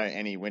 I don't know,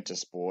 any winter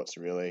sports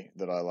really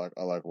that I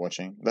like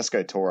watching. Let's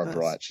go Tora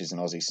Bright. She's an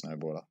Aussie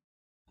snowboarder.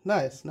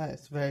 Nice.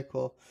 Very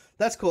cool.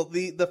 That's cool.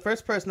 The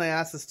first person I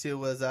asked this to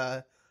was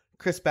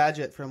Chris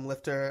Badgett from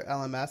Lifter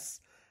LMS.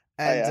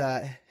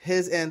 And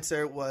his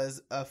answer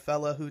was a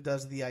fella who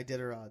does the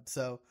Iditarod.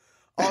 So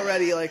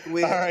already like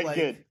we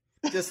good.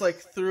 Just like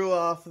threw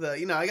off the,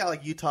 I got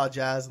like Utah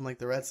Jazz and like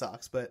the Red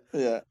Sox, but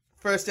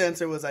first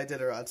answer was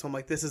Iditarod. So I'm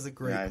like, this is a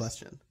great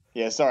question.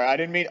 Yeah, sorry, I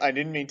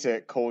didn't mean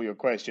to call your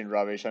question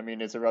rubbish. I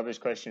mean, it's a rubbish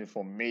question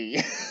for me.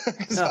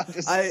 No, I'm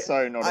just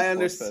so not a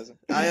sports person.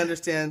 I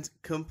understand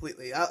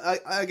completely.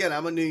 Again,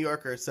 I'm a New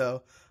Yorker,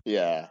 so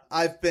yeah,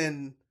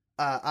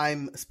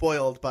 I'm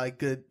spoiled by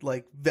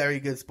very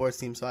good sports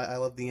teams. So I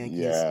love the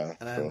Yankees,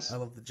 and I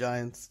love the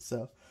Giants.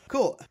 So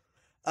cool.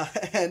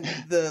 And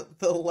the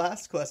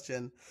last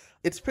question,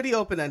 it's pretty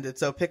open ended.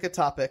 So pick a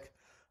topic.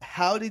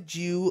 How did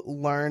you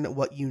learn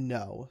what you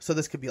know? So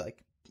this could be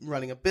like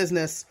running a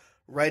business,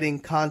 writing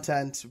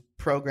content,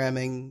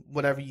 programming,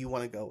 whatever you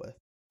want to go with.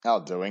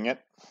 Doing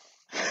it.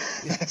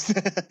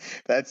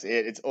 That's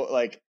it. It's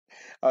like,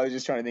 I was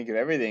just trying to think of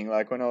everything.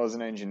 Like when I was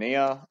an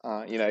engineer,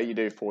 you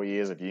do 4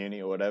 years of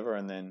uni or whatever,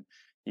 and then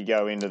you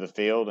go into the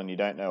field and you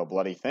don't know a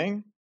bloody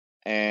thing,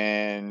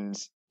 and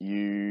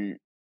you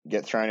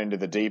get thrown into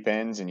the deep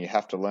ends and you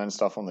have to learn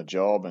stuff on the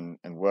job and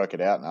work it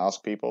out and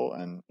ask people.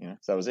 And,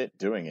 so that was it,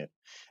 doing it.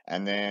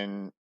 And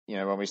then,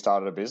 when we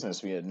started a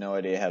business, we had no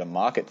idea how to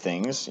market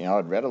things.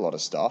 I'd read a lot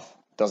of stuff.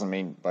 Doesn't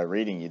mean by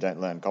reading you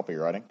don't learn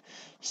copywriting.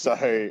 So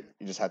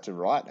you just had to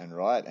write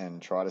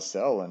and try to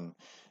sell. And,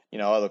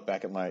 I look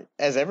back at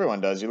as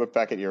everyone does, you look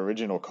back at your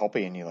original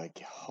copy and you're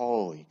like,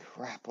 holy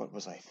crap, what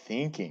was I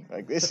thinking?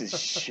 Like, this is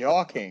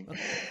shocking.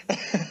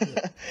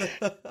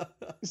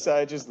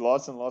 So just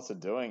lots and lots of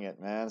doing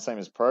it, man. Same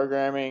as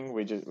programming.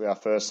 Our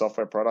first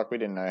software product, we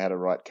didn't know how to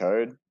write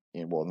code.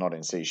 Well, not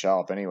in C#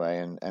 anyway,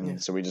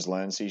 and so we just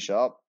learned C#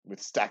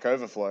 with Stack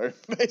Overflow,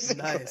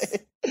 basically. Nice.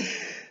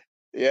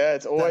 Yeah,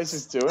 it's always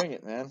just doing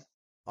it, man.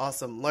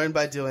 Awesome. Learn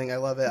by doing. I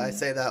love it. I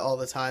say that all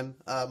the time.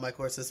 My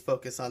courses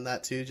focus on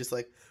that too. Just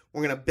like,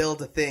 we're going to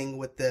build a thing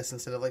with this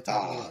instead of like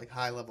talking about like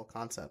high level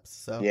concepts.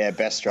 So yeah,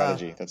 best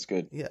strategy. That's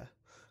good. Yeah.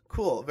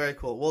 Cool. Very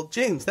cool. Well,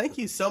 James, thank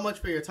you so much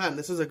for your time.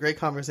 This was a great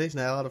conversation.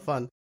 I had a lot of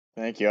fun.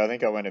 Thank you. I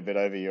think I went a bit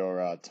over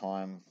your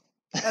time.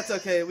 That's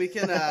okay. We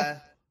can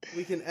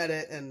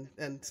edit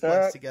and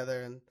splice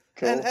together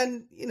Cool.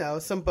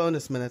 and some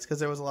bonus minutes because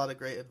there was a lot of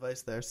great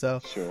advice there.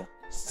 So Sure.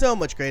 So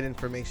much great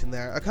information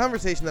there. A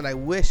conversation that I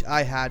wish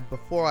I had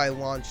before I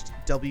launched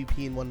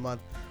WP in 1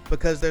 month,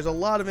 because there's a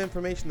lot of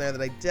information there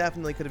that I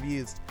definitely could have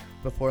used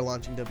before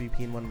launching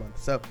WP in 1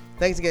 month. So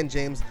thanks again,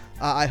 James.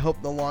 I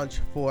hope the launch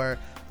for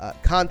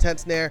Content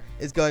Snare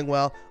is going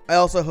well. I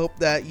also hope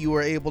that you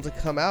were able to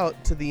come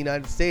out to the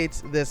United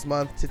States this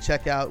month to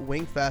check out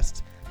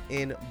Wingfest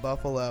in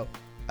Buffalo.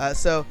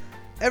 So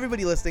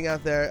everybody listening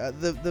out there,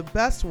 the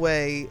best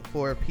way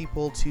for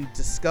people to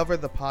discover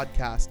the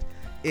podcast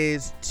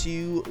is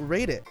to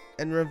rate it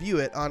and review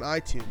it on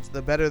iTunes.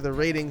 The better the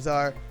ratings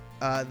are,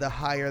 the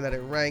higher that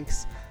it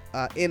ranks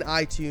in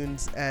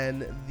iTunes,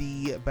 and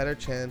the better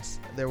chance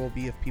there will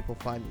be of people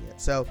finding it.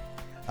 So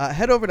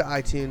head over to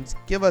iTunes,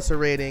 give us a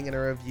rating and a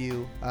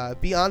review.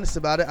 Be honest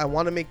about it. I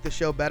want to make the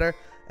show better,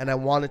 and I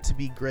want it to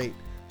be great.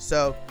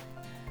 So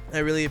I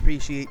really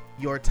appreciate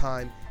your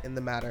time in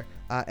the matter.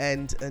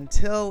 And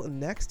until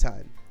next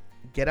time,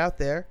 get out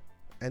there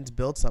and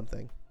build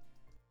something.